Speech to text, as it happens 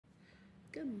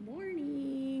Good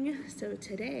morning. So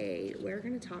today we're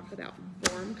going to talk about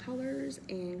warm colors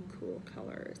and cool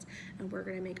colors, and we're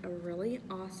going to make a really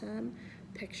awesome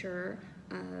picture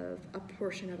of a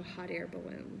portion of a hot air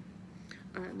balloon.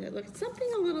 It looks something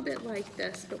a little bit like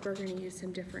this, but we're going to use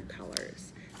some different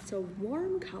colors. So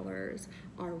warm colors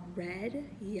are red,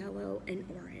 yellow, and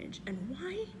orange. And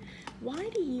why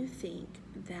do you think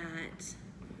that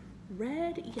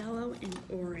red, yellow, and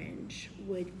orange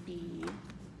would be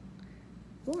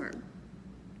warm?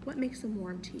 What makes them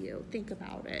warm to you? Think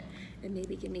about it and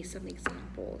maybe give me some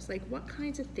examples. Like, what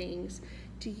kinds of things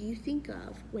do you think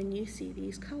of when you see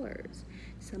these colors?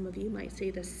 Some of you might say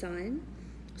the sun.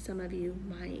 Some of you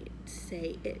might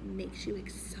say it makes you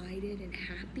excited and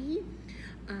happy.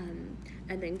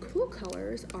 And then cool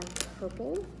colors are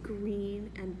purple, green,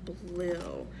 and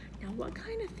blue. Now, what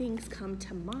kind of things come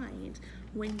to mind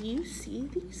when you see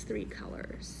these three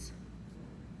colors?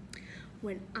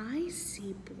 When I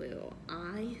see blue,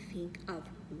 I think of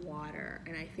water,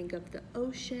 and I think of the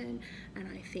ocean, and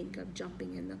I think of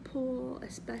jumping in the pool,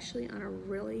 especially on a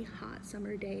really hot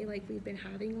summer day like we've been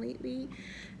having lately.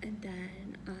 And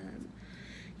then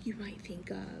you might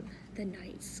think of the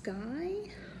night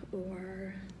sky,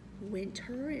 or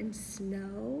winter and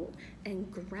snow,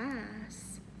 and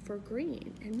grass for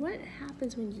green. And what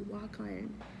happens when you walk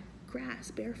on grass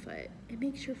barefoot? It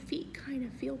makes your feet kind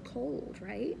of feel cold,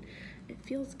 right? It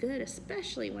feels good,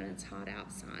 especially when it's hot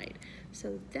outside.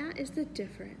 So that is the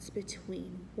difference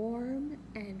between warm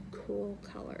and cool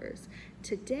colors.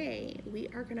 Today, we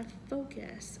are going to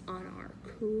focus on our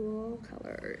cool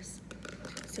colors.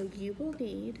 So you will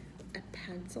need a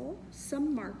pencil,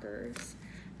 some markers,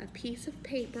 a piece of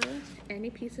paper, any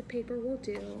piece of paper will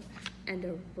do, and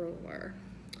a ruler.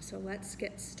 So let's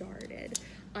get started.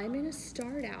 I'm going to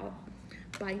start out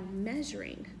by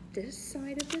measuring this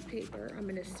side of the paper. I'm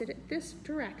going to sit at this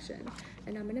direction,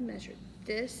 and I'm going to measure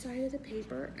this side of the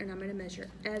paper, and I'm going to measure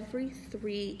every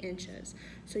 3 inches.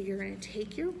 So you're going to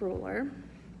take your ruler,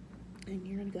 and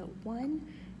you're going to go 1,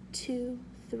 2,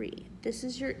 3. This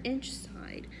is your inch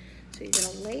side. So you're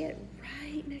going to lay it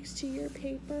right next to your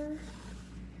paper,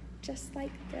 just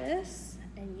like this,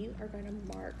 and you are going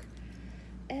to mark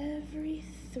every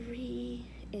 3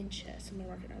 inches. I'm going to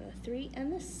mark it on the 3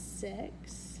 and the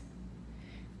 6.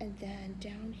 And then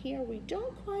down here, we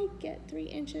don't quite get 3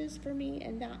 inches for me,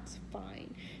 and that's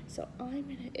fine. So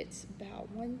it's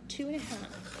about 2.5.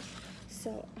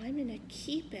 So I'm gonna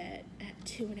keep it at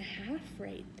 2.5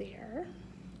 right there.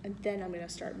 And then I'm gonna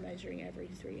start measuring every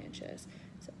 3 inches.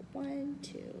 So 1,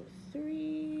 2,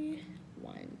 3,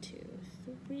 1, 2,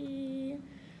 3,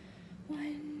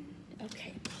 1.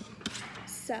 Okay,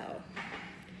 so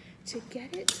to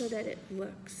get it so that it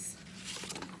looks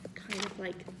kind of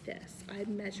like this, I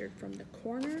measured from the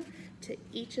corner to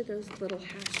each of those little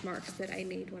hash marks that I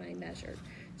made when I measured.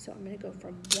 So I'm going to go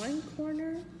from one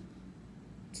corner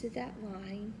to that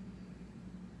line,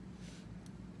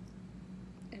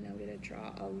 and I'm going to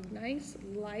draw a nice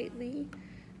lightly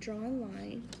drawn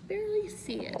line. Barely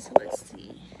see it, so let's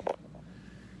see.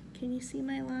 Can you see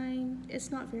my line?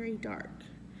 It's not very dark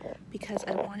because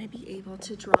I want to be able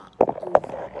to draw over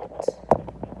it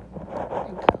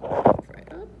and go over it.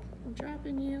 Oh, I'm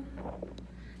dropping you.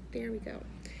 There we go.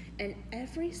 And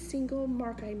every single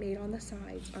mark I made on the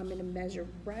sides, I'm going to measure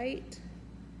right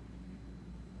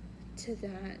to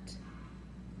that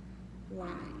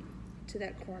line, to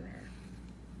that corner.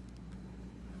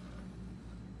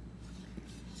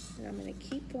 And I'm going to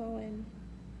keep going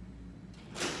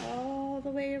all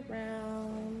the way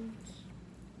around.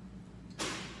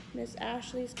 Miss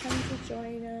Ashley's come to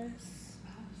join us.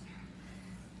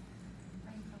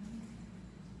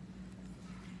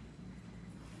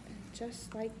 And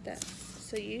just like this.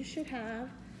 So you should have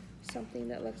something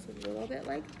that looks a little bit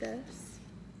like this.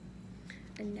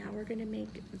 And now we're going to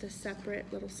make the separate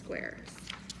little squares.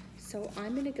 So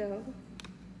I'm going to go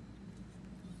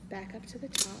back up to the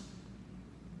top.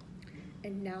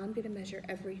 And now I'm going to measure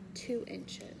every 2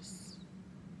 inches.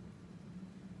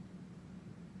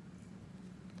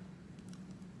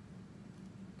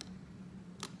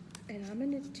 And I'm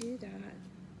going to do that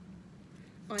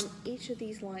on each of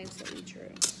these lines that we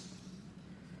drew.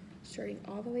 Starting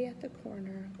all the way at the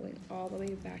corner, going all the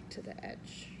way back to the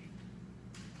edge.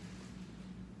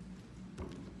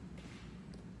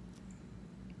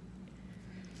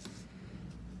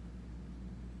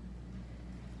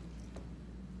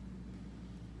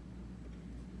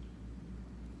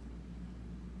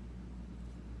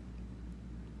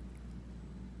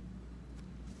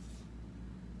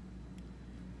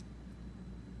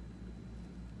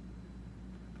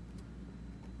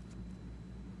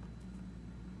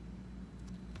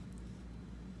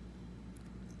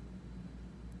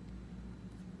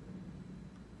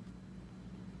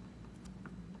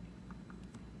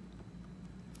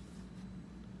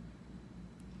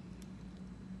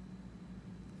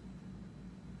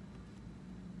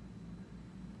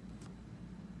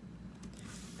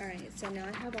 Alright, so now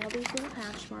I have all these little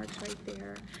hash marks right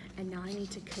there, and now I need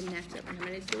to connect them. And I'm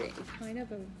going to do it in kind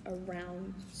of a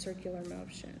round circular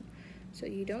motion. So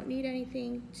you don't need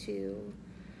anything to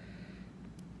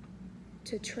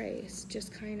trace,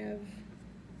 just kind of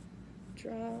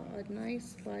draw a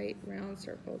nice light round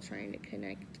circle trying to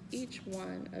connect each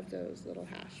one of those little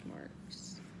hash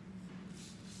marks.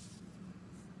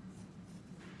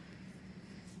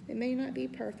 It may not be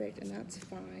perfect, and that's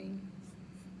fine.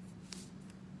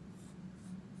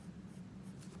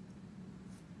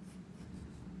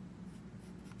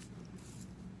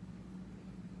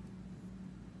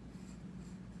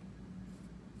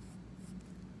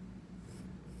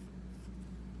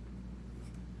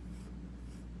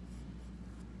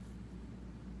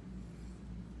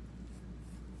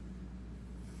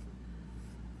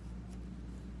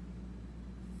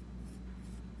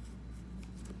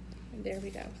 There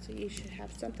we go. So you should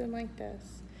have something like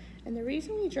this. And the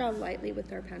reason we draw lightly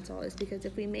with our pencil is because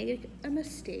if we make a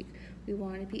mistake, we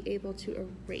want to be able to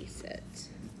erase it.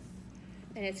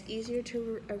 And it's easier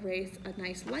to erase a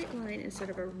nice light line instead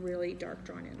of a really dark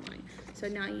drawn in line. So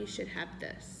now you should have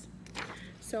this.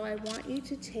 So I want you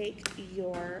to take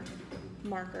your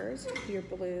markers, your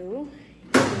blue,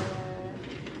 your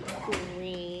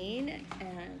green,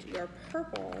 and your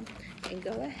purple, and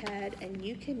go ahead and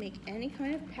you can make any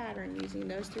kind of pattern using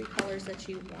those three colors that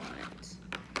you want.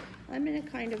 I'm going to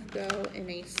kind of go in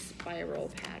a spiral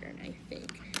pattern, I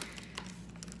think.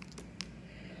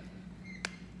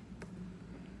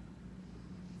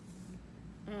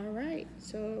 Alright,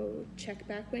 so check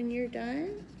back when you're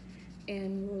done,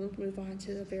 and we'll move on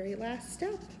to the very last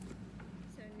step.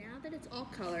 So now that it's all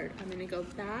colored, I'm going to go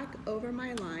back over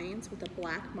my lines with a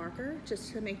black marker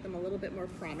just to make them a little bit more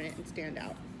prominent and stand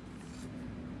out.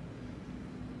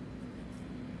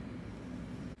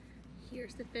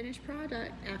 Here's the finished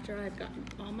product after I've gotten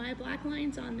all my black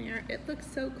lines on there. It looks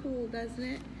so cool, doesn't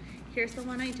it? Here's the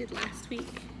one I did last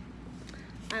week.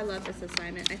 I love this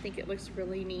assignment. I think it looks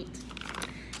really neat.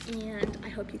 And I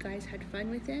hope you guys had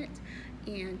fun with it.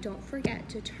 And don't forget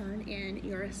to turn in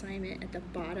your assignment at the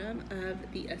bottom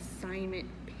of the assignment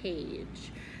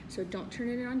page. So don't turn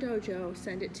it in on Dojo,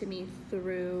 send it to me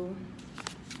through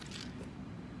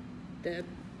the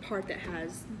part that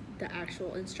has the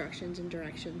actual instructions and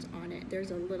directions on it. There's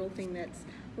a little thing that's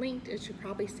linked.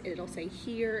 It'll say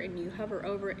here, and you hover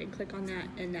over it and click on that,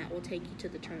 and that will take you to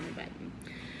the turn button.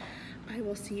 I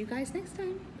will see you guys next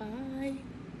time. Bye.